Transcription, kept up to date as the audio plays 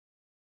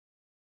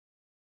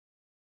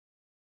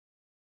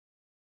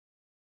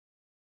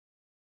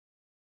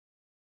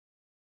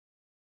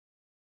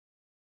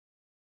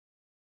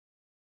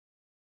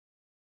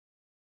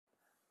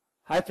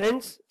Hi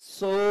friends,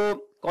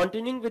 so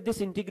continuing with this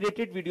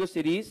integrated video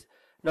series,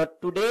 now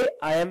today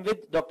I am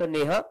with Dr.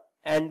 Niha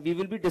and we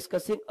will be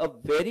discussing a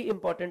very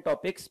important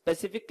topic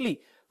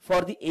specifically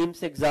for the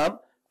AIMS exam,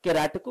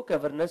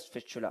 Carotico-Cavernous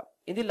fistula.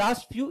 In the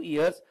last few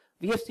years,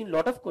 we have seen a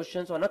lot of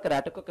questions on a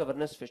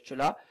Carotico-Cavernous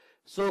fistula.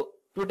 So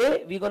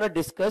today we're going to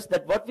discuss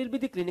that what will be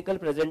the clinical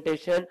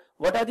presentation,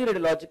 what are the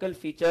radiological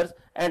features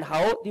and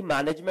how the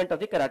management of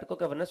the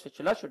Carotico-Cavernous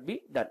fistula should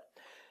be done.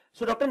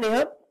 So Dr.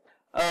 Niha,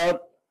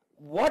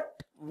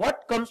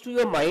 what comes to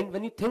your mind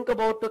when you think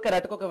about the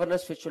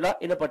Carotico-Cavernous fistula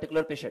in a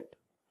particular patient?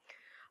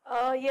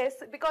 Yes,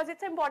 because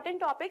it's an important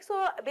topic.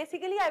 So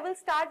basically I will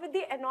start with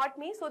the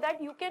anatomy so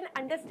that you can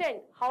understand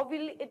how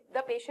will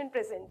the patient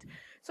present.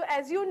 So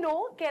as you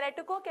know,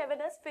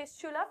 Carotico-Cavernous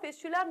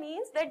fistula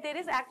means that there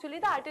is actually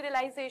the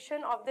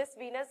arterialization of this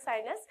venous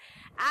sinus,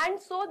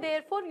 and so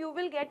therefore you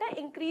will get an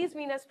increased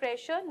venous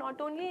pressure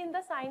not only in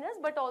the sinus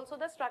but also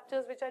the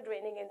structures which are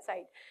draining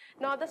inside.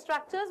 Now the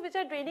structures which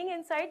are draining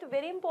inside,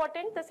 very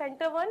important, the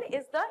center one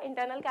is the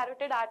internal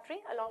carotid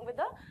artery along with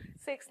the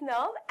sixth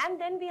nerve,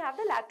 and then we have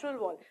the lateral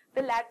wall.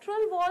 The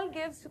lateral wall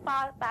gives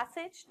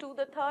passage to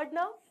the third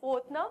nerve,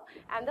 fourth nerve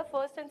and the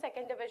first and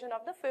second division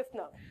of the fifth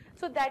nerve.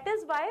 So that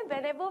is why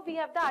whenever we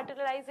have the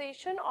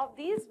arterialization of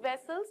these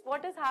vessels,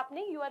 what is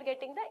happening? You are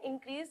getting the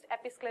increased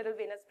episcleral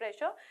venous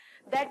pressure.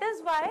 That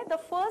is why the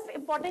first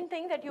important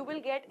thing that you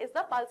will get is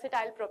the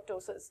pulsatile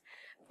proptosis.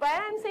 Why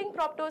I am saying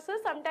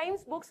proptosis,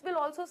 sometimes books will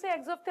also say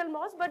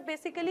exophthalmos, but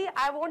basically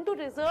I want to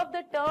reserve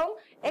the term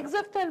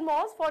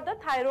exophthalmos for the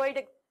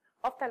thyroid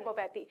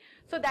ophthalmopathy.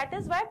 So that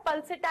is why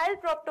pulsatile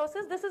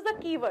proptosis, this is the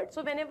keyword.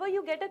 So whenever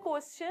you get a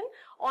question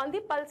on the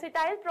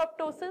pulsatile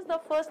proptosis,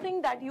 the first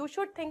thing that you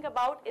should think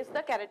about is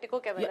the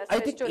Carotico-Cavernous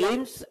fistula. I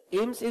think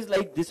AIMS is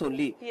like this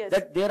only, yes,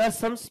 that there are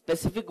some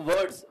specific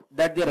words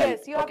that they write.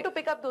 Yes, you have to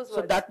pick up those words.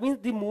 So that means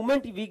the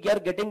moment we are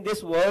getting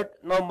this word,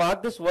 now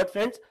mark this word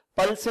friends,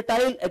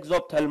 pulsatile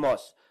exophthalmos.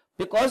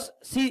 Because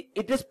see,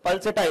 it is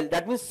pulsatile,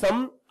 that means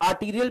some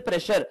arterial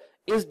pressure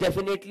is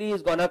definitely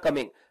gonna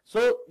coming.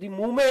 So the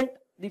moment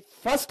the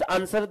first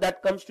answer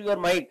that comes to your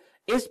mind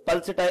is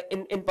pulsatile,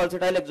 in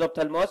pulsatile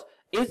exophthalmos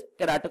is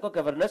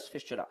Carotico-Cavernous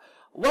fistula.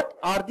 What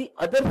are the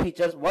other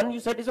features? One you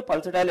said is a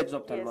pulsatile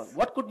exophthalmos. Yes.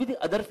 What could be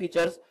the other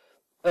features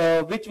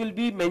which will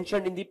be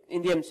mentioned in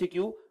the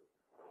MCQ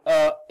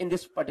in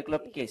this particular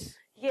case?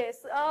 Yes,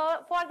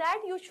 for that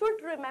you should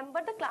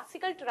remember the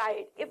classical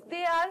triad. If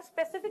they are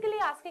specifically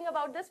asking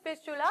about this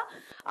fistula,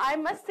 I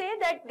must say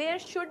that there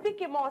should be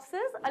chemosis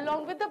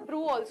along with the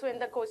brew also in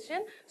the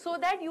question, so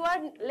that you are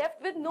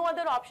left with no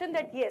other option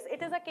that yes,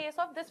 it is a case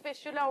of this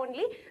fistula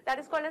only. That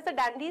is called as the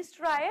Dandy's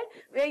triad,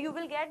 where you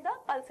will get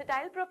the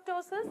pulsatile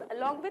proptosis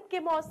along with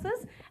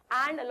chemosis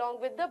and along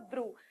with the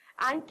brew.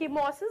 And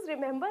chemosis,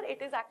 remember,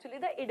 it is actually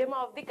the edema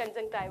of the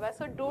conjunctiva.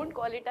 So don't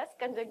call it as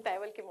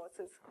conjunctival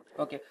chemosis.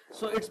 Okay.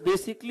 So it's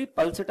basically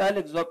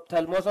pulsatile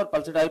exophthalmos or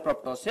pulsatile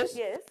proptosis.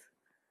 Yes.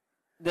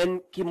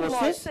 Then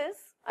chemosis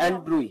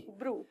and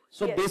brew.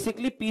 So yes,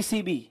 basically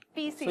PCB.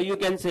 PCB. So you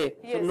can say.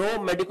 Yes. So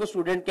no medical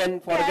student can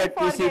forget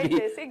PCB.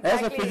 This, exactly.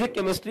 As a physics,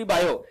 chemistry,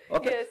 bio.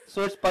 Okay. Yes.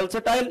 So it's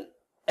pulsatile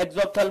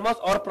exophthalmos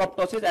or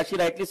proptosis, as she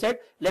rightly said.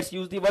 Let's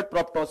use the word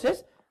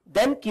proptosis.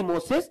 Then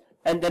chemosis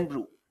and then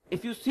brew.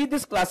 If you see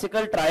this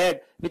classical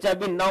triad, which have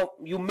been now,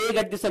 you may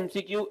get this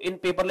MCQ in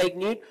paper like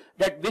NEET,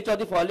 that which of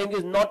the following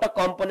is not a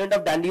component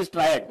of Dandy's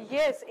triad.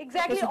 Yes,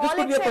 exactly. Okay, so this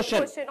could be a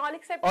question.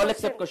 All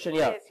except question,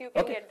 yeah. Yes, you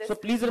can okay. get this. So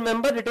please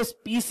remember, it is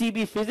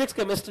PCB, physics,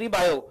 chemistry,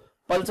 bio,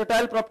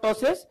 pulsatile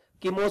proptosis,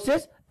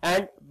 chemosis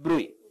and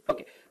brewing.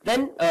 Okay.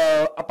 Then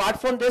apart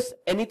from this,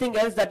 anything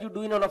else that you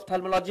do in an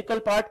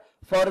ophthalmological part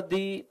for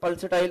the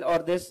pulsatile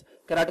or this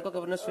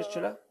Carotico-Cavernous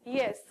fistula?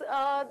 Yes,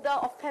 the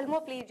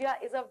ophthalmoplegia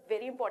is a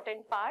very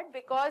important part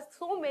because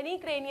so many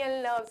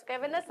cranial nerves,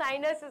 cavernous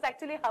sinus is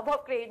actually hub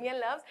of cranial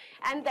nerves,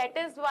 and that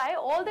is why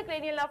all the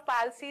cranial nerve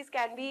palsies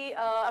can be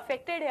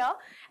affected here.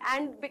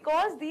 And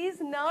because these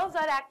nerves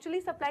are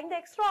actually supplying the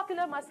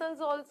extraocular muscles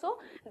also,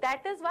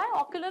 that is why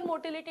ocular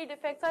motility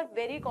defects are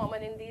very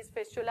common in these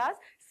fistulas,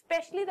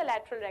 especially the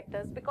lateral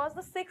rectus, because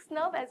the sixth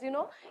nerve, as you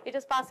know, it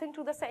is passing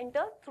through the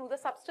center through the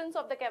substance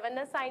of the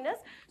cavernous sinus.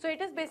 So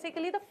it is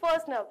basically the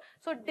first nerve.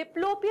 So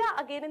diplopia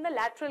again in the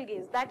lateral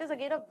gaze, that is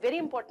again a very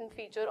important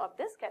feature of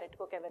this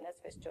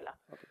Carotico-Cavernous fistula.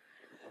 Okay.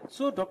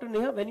 So Dr.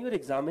 Niha, when you are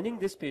examining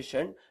this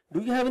patient,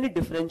 do you have any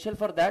differential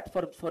for that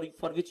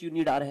for which you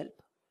need our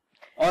help,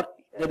 or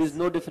there is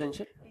no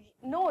differential?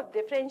 No,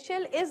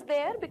 differential is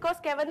there because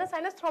cavernous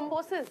sinus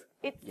thrombosis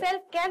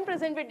itself can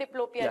present with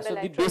diplopia in the so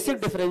lateral the basic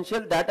gaze.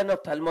 differential that an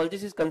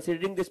ophthalmologist is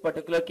considering this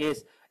particular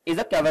case is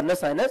a cavernous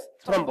sinus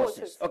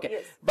thrombosis. Okay.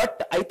 Yes.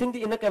 But I think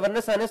in a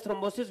cavernous sinus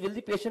thrombosis, will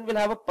the patient will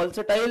have a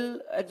pulsatile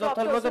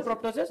exophthalmos or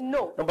proptosis?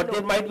 No. But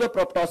there might be a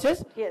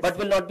proptosis, yes, but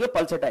will not be a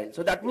pulsatile.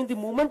 So that means the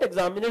moment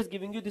examiner is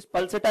giving you this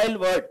pulsatile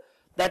word,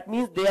 that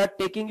means they are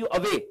taking you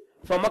away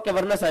from a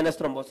cavernous sinus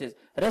thrombosis.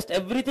 Rest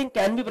everything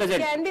can be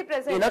present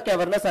in a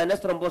cavernous sinus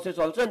thrombosis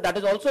also, and that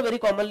is also very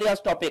commonly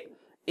asked topic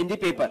in the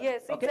paper.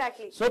 Yes, okay?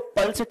 exactly. So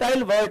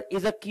pulsatile word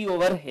is a key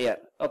over here.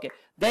 Okay.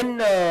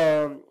 Then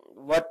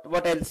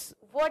what else?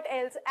 What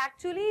else?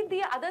 Actually,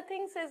 the other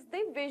things is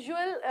the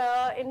visual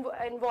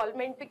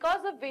involvement, because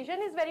the vision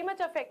is very much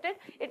affected.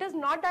 It is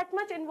not that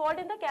much involved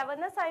in the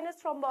cavernous sinus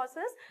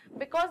thrombosis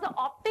because the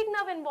optic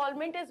nerve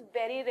involvement is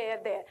very rare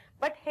there.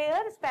 But here,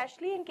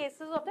 especially in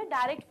cases of the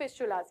direct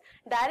fistulas,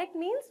 direct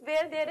means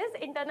where there is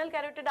internal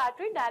carotid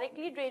artery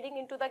directly draining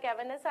into the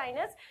cavernous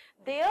sinus.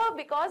 There,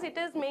 because it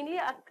is mainly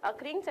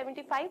occurring,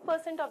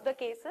 75% of the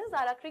cases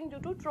are occurring due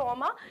to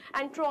trauma,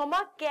 and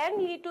trauma can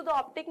lead to the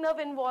optic nerve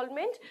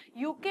involvement.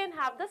 You can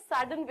have the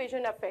sudden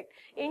vision effect.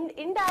 In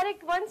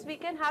indirect ones, we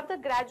can have the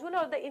gradual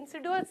or the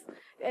insidious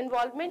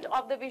involvement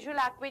of the visual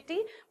acuity,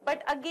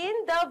 but again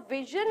the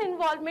vision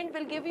involvement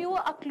will give you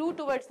a clue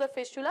towards the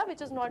fistula,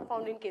 which is not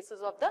found in cases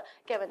of the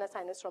cavernous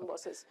sinus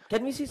thrombosis.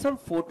 Can we see some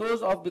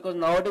photos of, because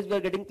nowadays we are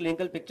getting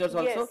clinical pictures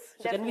also, Yes,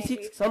 so can we see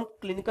definitely. some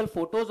clinical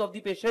photos of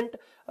the patient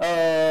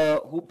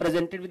who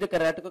presented with the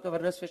Carotico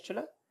cavernous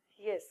fistula?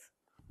 Yes.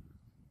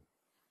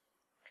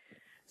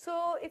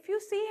 So if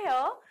you see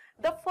here,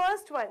 the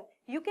first one,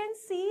 you can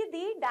see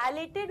the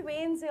dilated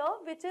veins here,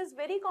 which is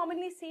very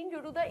commonly seen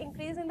due to the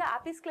increase in the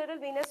episcleral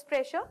venous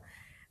pressure.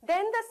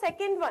 Then the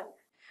second one,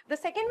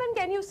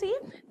 can you see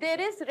there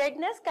is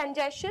redness,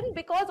 congestion,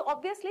 because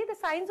obviously the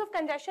signs of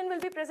congestion will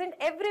be present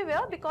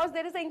everywhere because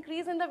there is an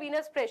increase in the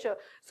venous pressure.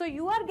 So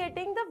you are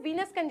getting the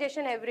venous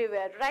congestion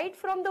everywhere, right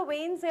from the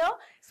veins here,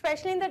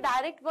 especially in the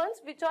direct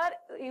ones, which are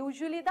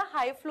usually the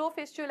high flow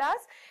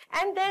fistulas.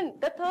 And then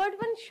the third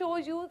one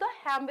shows you the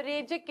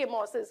hemorrhagic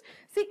chemosis.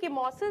 See,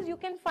 chemosis you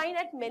can find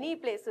at many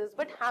places,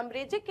 but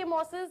hemorrhagic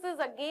chemosis is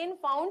again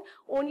found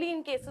only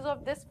in cases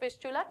of this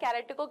fistula,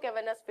 Carotico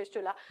cavernous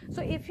fistula.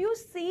 So if you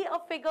see a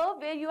figure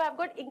where you have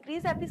got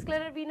increased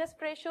episcleral venous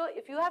pressure,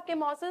 if you have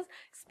chemosis,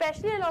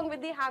 especially along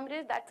with the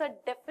hemorrhage, that's a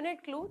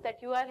definite clue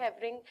that you are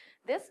having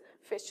this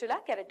fistula,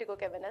 Carotico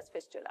cavernous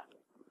fistula.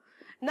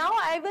 Now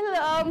I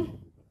will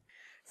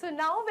so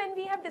now when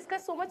we have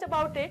discussed so much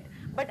about it,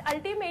 but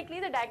ultimately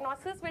the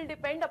diagnosis will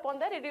depend upon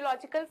the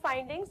radiological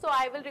findings. So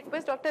I will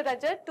request Dr.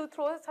 Rajat to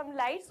throw some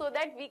light so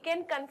that we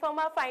can confirm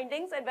our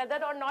findings and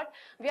whether or not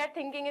we are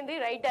thinking in the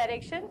right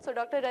direction. So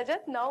Dr.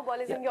 Rajat, now ball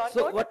is in your court.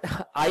 So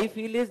what I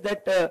feel is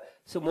that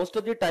so most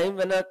of the time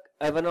when an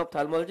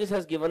ophthalmologist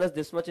has given us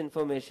this much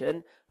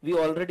information, we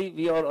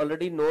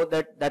already know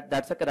that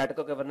that's a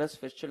Carotico cavernous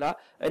fistula,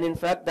 and in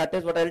fact that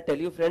is what I'll tell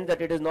you, friends,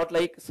 that it is not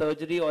like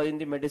surgery or in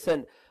the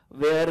medicine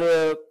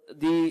where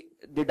the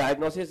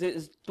diagnosis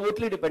is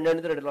totally dependent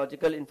on the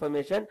radiological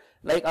information.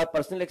 Like our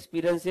personal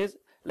experiences,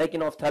 like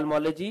in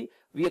ophthalmology,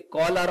 we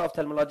call our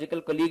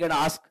ophthalmological colleague and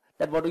ask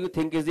that what do you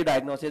think is the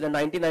diagnosis, and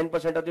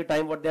 99% of the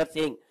time what they are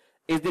saying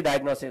is the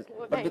diagnosis.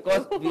 But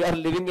because we are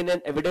living in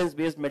an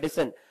evidence-based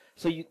medicine,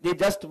 so they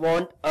just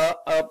want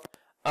a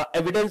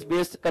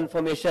evidence-based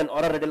confirmation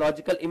or a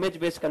radiological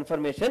image-based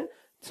confirmation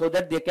so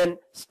that they can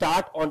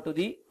start onto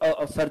the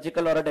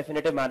surgical or a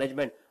definitive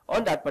management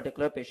on that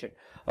particular patient.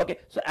 Okay,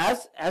 so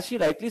as she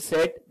rightly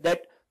said,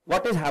 that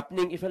what is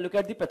happening, if you look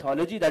at the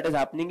pathology that is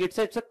happening, it's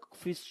a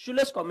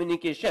fistulous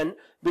communication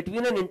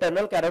between an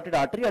internal carotid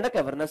artery and a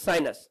cavernous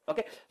sinus.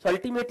 Okay, so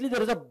ultimately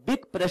there is a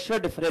big pressure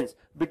difference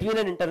between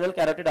an internal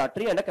carotid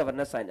artery and a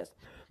cavernous sinus.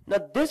 Now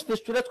this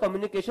fistulous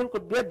communication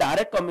could be a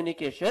direct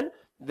communication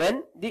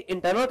when the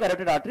internal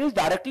carotid artery is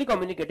directly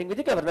communicating with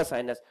the cavernous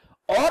sinus,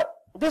 or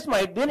this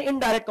might be an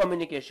indirect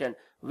communication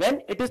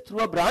when it is through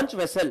a branch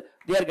vessel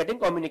they are getting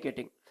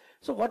communicating.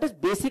 So what is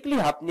basically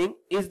happening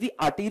is the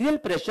arterial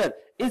pressure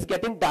is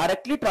getting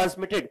directly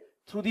transmitted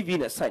through the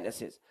venous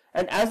sinuses,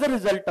 and as a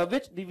result of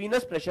which the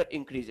venous pressure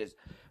increases.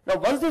 Now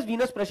once this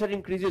venous pressure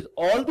increases,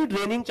 all the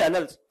draining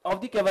channels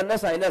of the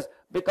cavernous sinus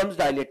becomes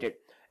dilated,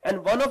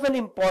 and one of an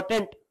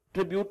important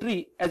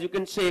tributary, as you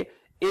can say,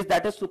 is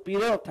that a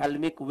superior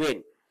ophthalmic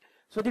vein.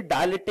 So the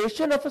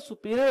dilatation of a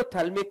superior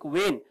ophthalmic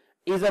vein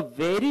is a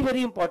very,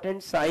 very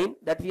important sign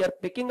that we are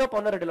picking up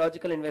on a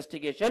radiological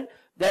investigation,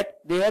 that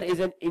there is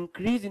an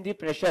increase in the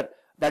pressure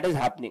that is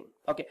happening.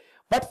 Okay,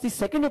 but the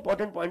second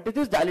important point is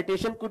this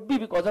dilatation could be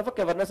because of a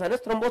cavernous sinus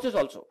thrombosis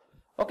also.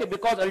 Okay,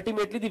 because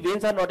ultimately the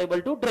veins are not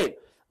able to drain.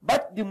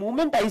 But the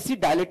moment I see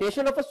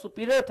dilatation of a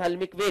superior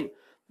ophthalmic vein,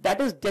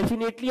 that is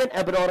definitely an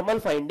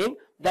abnormal finding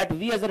that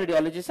we as a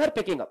radiologist are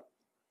picking up.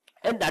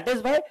 And that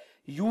is why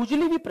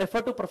usually we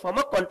prefer to perform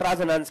a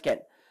contrast enhanced scan.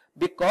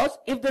 Because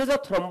if there is a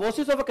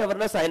thrombosis of a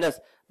cavernous sinus,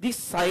 the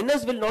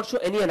sinus will not show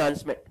any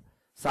enhancement.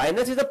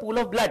 Sinus is a pool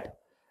of blood.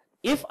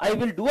 If I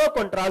will do a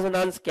contrast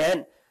enhanced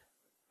scan,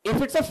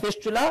 if it's a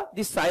fistula,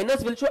 the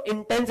sinus will show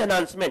intense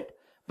enhancement.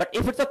 But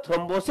if it's a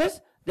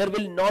thrombosis, there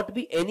will not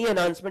be any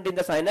enhancement in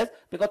the sinus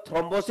because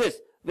thrombosis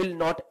will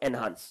not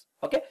enhance.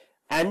 Okay.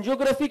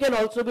 Angiography can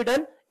also be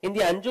done. In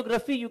the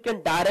angiography, you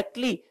can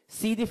directly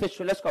see the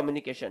fistulous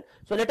communication.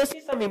 So let us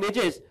see some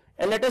images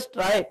and let us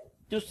try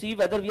to see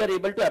whether we are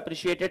able to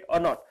appreciate it or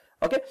not.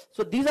 Okay,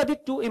 so these are the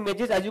two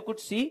images, as you could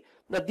see.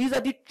 Now these are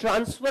the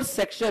transverse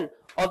section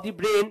of the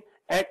brain,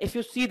 and if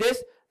you see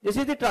this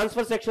is the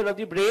transverse section of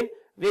the brain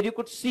where you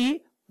could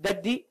see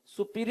that the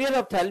superior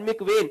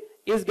ophthalmic vein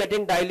is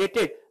getting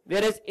dilated,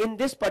 whereas in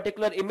this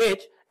particular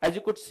image, as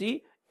you could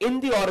see, in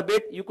the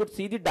orbit you could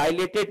see the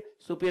dilated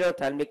superior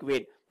ophthalmic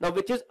vein, now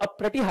which is a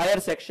pretty higher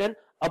section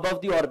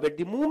above the orbit.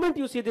 The moment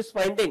you see this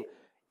finding,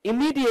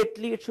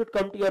 immediately it should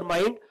come to your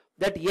mind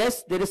that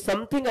yes, there is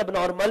something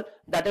abnormal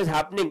that is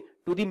happening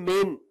to the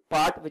main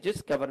part, which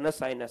is cavernous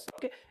sinus.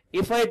 Okay,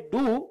 if I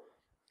do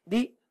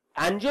the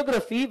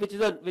angiography, which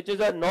is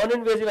a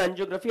non-invasive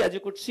angiography, as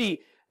you could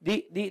see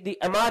the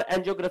MR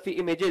angiography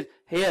images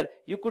here,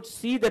 you could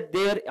see that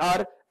there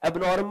are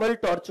abnormal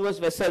tortuous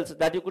vessels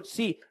that you could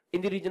see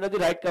in the region of the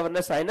right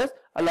cavernous sinus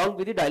along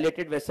with the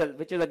dilated vessel,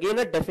 which is again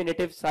a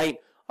definitive sign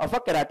of a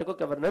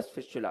keratoco-cavernous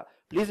fistula.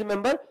 Please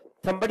remember,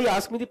 somebody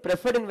asked me the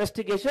preferred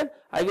investigation,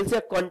 I will say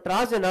a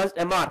contrast enhanced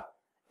MR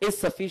is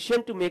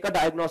sufficient to make a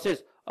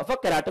diagnosis of a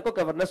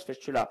keratoco-cavernous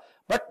fistula,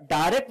 but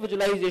direct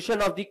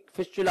visualization of the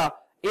fistula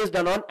is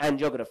done on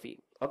angiography.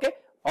 Okay,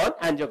 on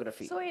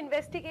angiography. So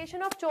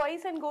investigation of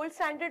choice and gold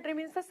standard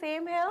remains the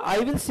same here? I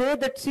will say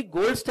that, see,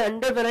 gold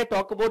standard, when I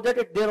talk about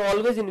that, they are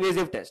always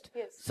invasive test.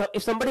 Yes. So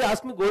if somebody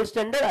asks me gold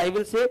standard, I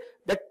will say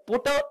that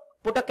put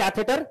a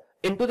catheter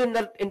into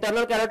the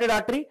internal carotid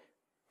artery,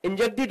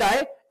 inject the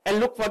dye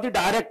and look for the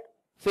direct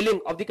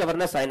filling of the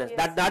cavernous sinus.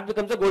 Yes. That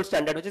becomes a gold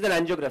standard, which is an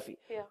angiography.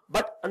 Yeah.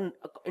 But an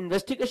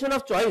investigation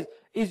of choice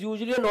is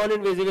usually a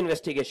non-invasive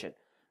investigation,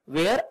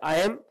 where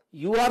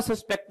you are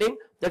suspecting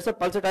that's a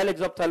pulsatile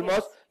exophthalmos.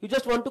 Yes. You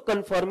just want to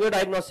confirm your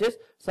diagnosis.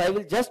 So I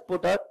will just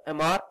put a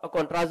MR, a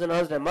contrast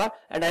enhanced MR,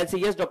 and I'll say,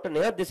 yes, Dr.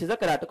 Niha, this is a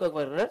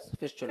keratoco-cavernous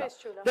fistula.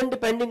 Then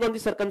depending on the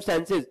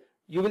circumstances,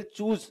 you will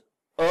choose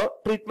a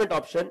treatment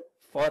option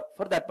for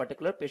that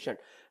particular patient.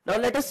 Now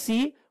let us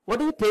see, what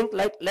do you think,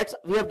 like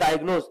we have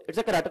diagnosed, it's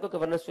a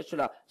keratoco-cavernous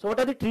fistula. So what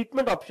are the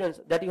treatment options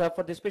that you have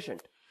for this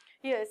patient?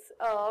 Yes,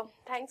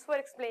 thanks for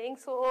explaining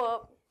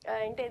so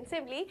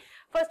intensively.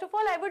 First of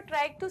all, I would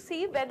try to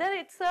see whether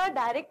it's a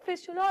direct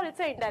fistula or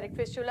it's an indirect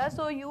fistula.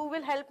 So you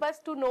will help us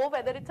to know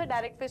whether it's a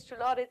direct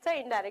fistula or it's an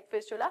indirect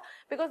fistula,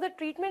 because the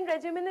treatment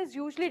regimen is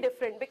usually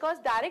different, because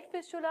direct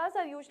fistulas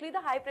are usually the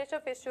high pressure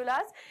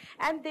fistulas,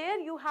 and there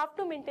you have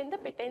to maintain the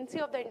patency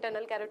of the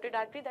internal carotid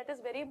artery. That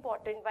is very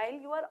important. While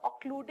you are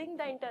occluding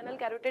the internal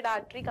carotid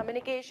artery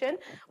communication,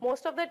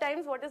 most of the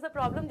times what is the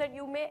problem, that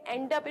you may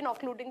end up in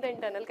occluding the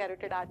internal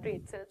carotid artery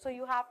itself. So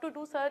you have to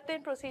do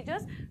certain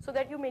procedures so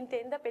that you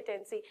maintain the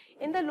patency.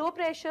 In the low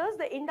pressures,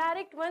 the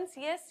indirect ones,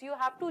 yes, you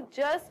have to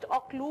just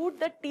occlude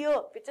the tear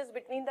which is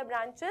between the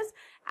branches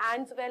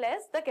as well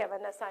as the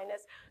cavernous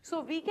sinus.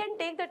 So we can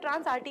take the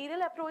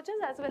transarterial approaches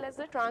as well as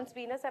the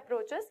transvenous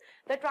approaches.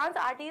 The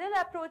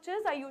transarterial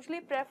approaches are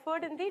usually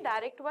preferred in the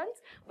direct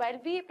ones, while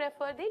we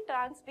prefer the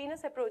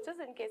transvenous approaches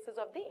in cases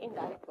of the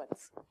indirect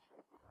ones.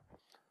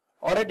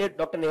 Alright,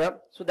 Dr. Niha.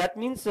 So that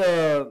means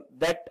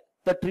that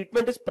the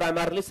treatment is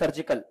primarily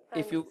surgical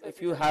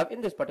if you have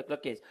in this particular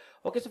case.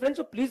 Okay, so friends,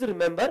 so please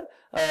remember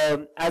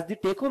as the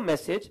take home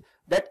message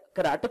that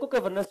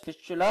keratoco-cavernous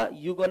fistula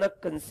you're gonna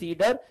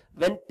consider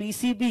when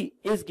PCB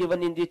is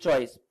given in the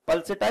choice: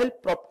 pulsatile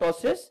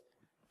proptosis,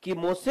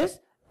 chemosis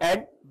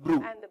and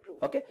brew.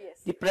 Okay, yes.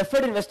 The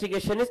preferred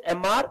investigation is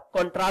MR,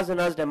 contrast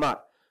enhanced MR.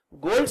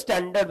 Gold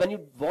standard, when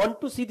you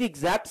want to see the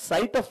exact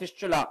site of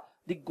fistula,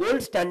 the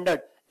gold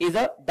standard is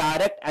a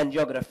direct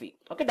angiography.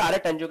 Okay,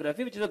 direct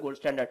angiography, which is a gold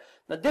standard.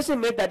 Now this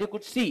image that you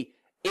could see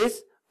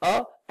is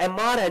a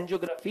MR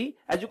angiography,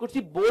 as you could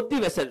see both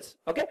the vessels.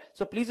 Okay,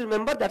 so please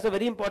remember, that's a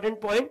very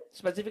important point,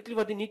 specifically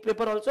for the NEET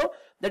paper also,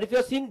 that if you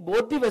are seeing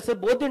both the vessel,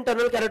 both the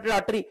internal carotid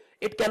artery,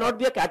 it cannot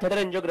be a catheter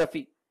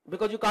angiography,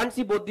 because you can't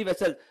see both the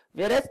vessels.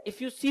 Whereas if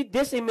you see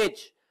this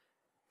image,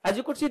 as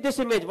you could see this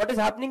image, what is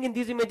happening in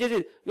these images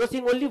is you are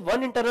seeing only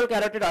one internal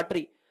carotid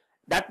artery.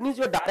 That means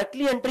you are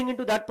directly entering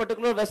into that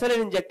particular vessel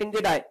and injecting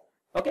the dye.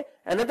 Okay.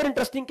 Another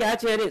interesting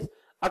catch here is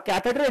a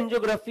catheter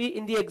angiography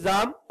in the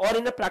exam or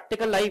in the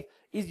practical life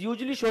is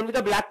usually shown with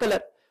a black color,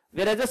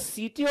 whereas a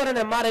CT or an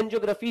MR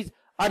angiographies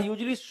are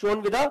usually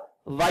shown with a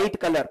white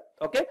color.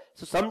 Okay.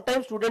 So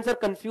sometimes students are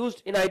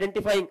confused in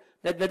identifying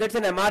that whether it's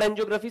an MR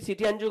angiography,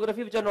 CT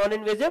angiography, which are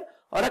non-invasive,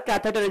 or a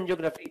catheter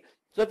angiography.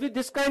 So if you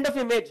this kind of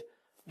image,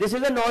 this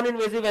is a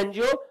non-invasive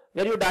angio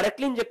where you're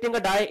directly injecting a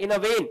dye in a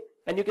vein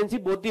and you can see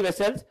both the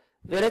vessels.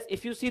 Whereas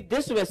if you see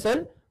this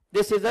vessel,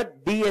 this is a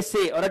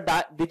DSA or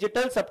a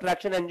digital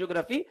subtraction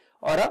angiography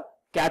or a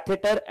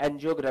catheter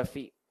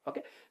angiography.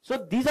 Okay.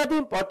 So these are the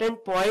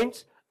important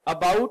points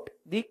about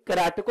the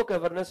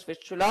keratoco-cavernous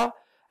fistula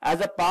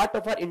as a part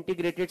of our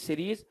integrated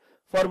series.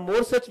 For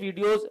more such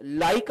videos,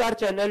 like our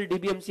channel,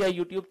 DBMCI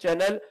YouTube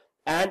channel,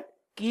 and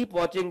keep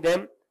watching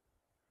them.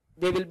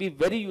 They will be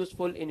very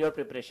useful in your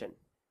preparation.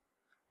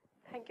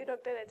 Thank you,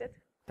 Dr. Rajat.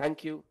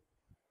 Thank you.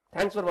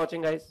 Thanks for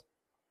watching, guys.